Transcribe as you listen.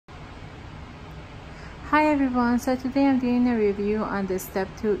Hi everyone, so today I'm doing a review on the Step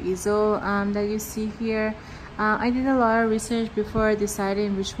 2 easel that you see here. I did a lot of research before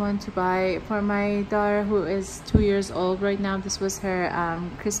deciding which one to buy for my daughter who is 2 years old right now. This was her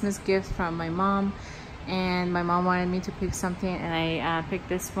Christmas gift from my mom, and my mom wanted me to pick something, and I picked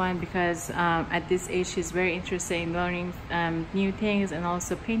this one because at this age she's very interested in learning new things and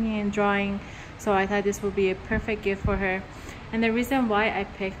also painting and drawing. So I thought this would be a perfect gift for her. And the reason why I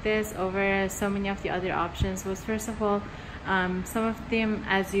picked this over so many of the other options was, first of all, some of them,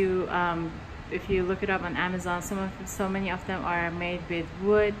 as you if you look it up on Amazon, so many of them are made with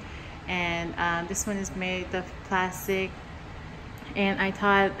wood, and this one is made of plastic. And I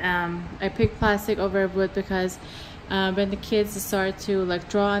thought I picked plastic over wood because when the kids start to like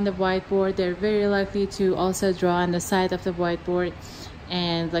draw on the whiteboard, they're very likely to also draw on the side of the whiteboard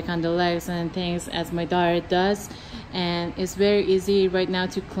and like on the legs and things, as my daughter does. And it's very easy right now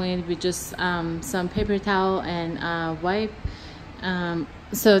to clean with just some paper towel and wipe.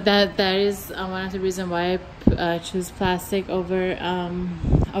 So that is one of the reasons why I choose plastic over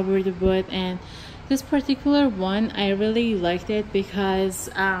over the wood. And this particular one, I really liked it because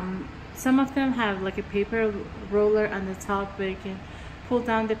some of them have like a paper roller on the top where you can pull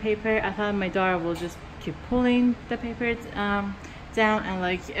down the paper. I thought my daughter will just keep pulling the paper down, and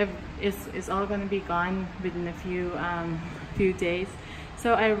like it's all going to be gone within a few days.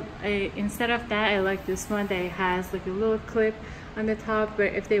 So I instead of that, I like this one that has like a little clip on the top where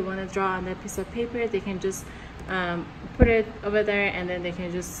if they want to draw on that piece of paper, they can just put it over there, and then they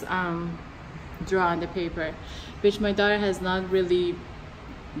can just draw on the paper, which my daughter has not really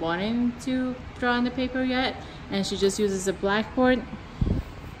wanting to draw on the paper yet, and she just uses a blackboard.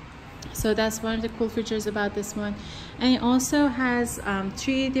 So that's one of the cool features about this one. And it also has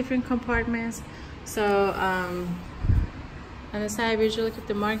 3 different compartments. So on the side we usually keep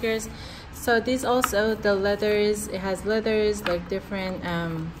the markers. So these also, the letters, it has letters like different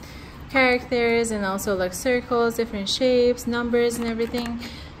characters, and also like circles, different shapes, numbers and everything.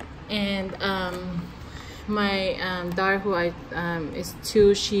 And my daughter, who is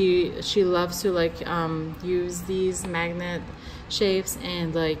 2, she loves to like use these magnet shapes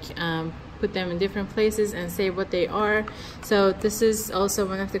and like put them in different places and say what they are. So this is also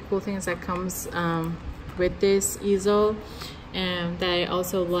one of the cool things that comes with this easel, and that I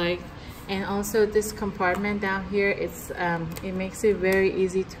also like. And also this compartment down here, it's it makes it very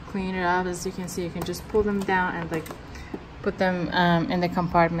easy to clean it up. As you can see, you can just pull them down and like put them in the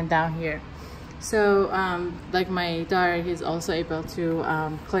compartment down here. So like my daughter is also able to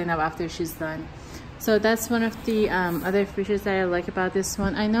clean up after she's done. So that's one of the other features that I like about this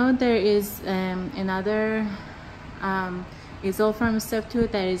one. I know there is another easel from Step 2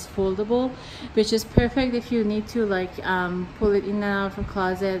 that is foldable, which is perfect if you need to like pull it in and out from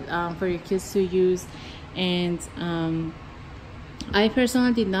closet for your kids to use. And I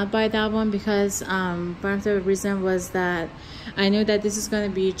personally did not buy that one because one of the reasons was that I knew that this is going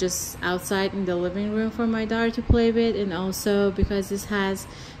to be just outside in the living room for my daughter to play with, and also because this has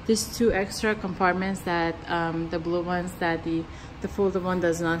these 2 extra compartments that the blue ones, that the folded one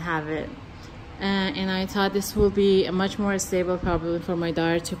does not have it. And I thought this will be much more stable probably for my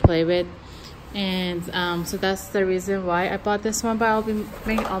daughter to play with. And so that's the reason why I bought this one. But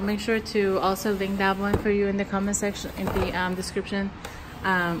I'll make sure to also link that one for you in the comment section, in the description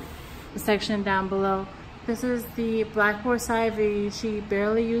section down below. This is the blackboard side. She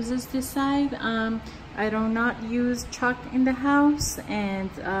barely uses this side. I do not use chalk in the house, and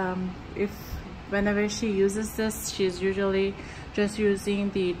whenever she uses this, she's usually just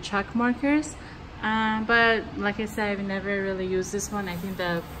using the chalk markers. But like I said, I've never really used this one. I think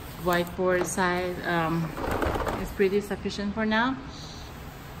the whiteboard side is pretty sufficient for now.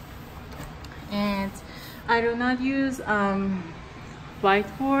 And I do not use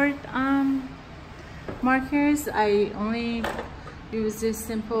whiteboard markers. I only use this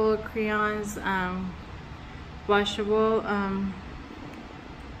simple crayons, washable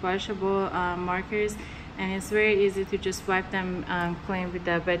markers, and it's very easy to just wipe them clean with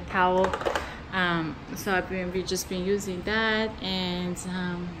the wet towel. So we've just been using that, and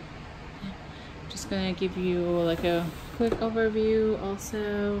just gonna give you like a quick overview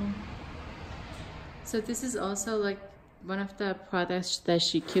also. So this is also like one of the products that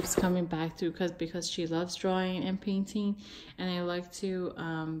she keeps coming back to because she loves drawing and painting, and I like to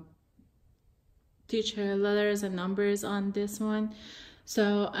teach her letters and numbers on this one.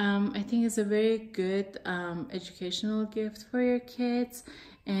 So I think it's a very good educational gift for your kids,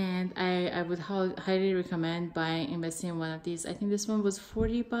 and I would highly recommend investing in one of these. I think this one was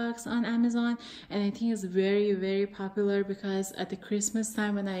 40 bucks on Amazon, and I think it's very, very popular because at the Christmas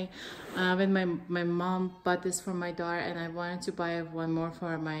time when my mom bought this for my daughter, and I wanted to buy one more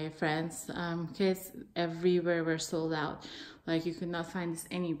for my friends' kids, everywhere were sold out. Like you could not find this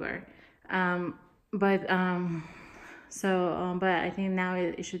anywhere. But but I think now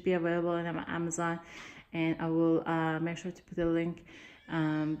it should be available on Amazon, and I will make sure to put a link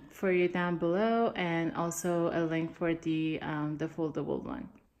for you down below, and also a link for the foldable one.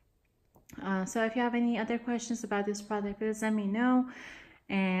 So if you have any other questions about this product, please let me know,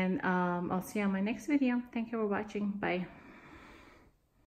 and I'll see you on my next video. Thank you for watching. Bye.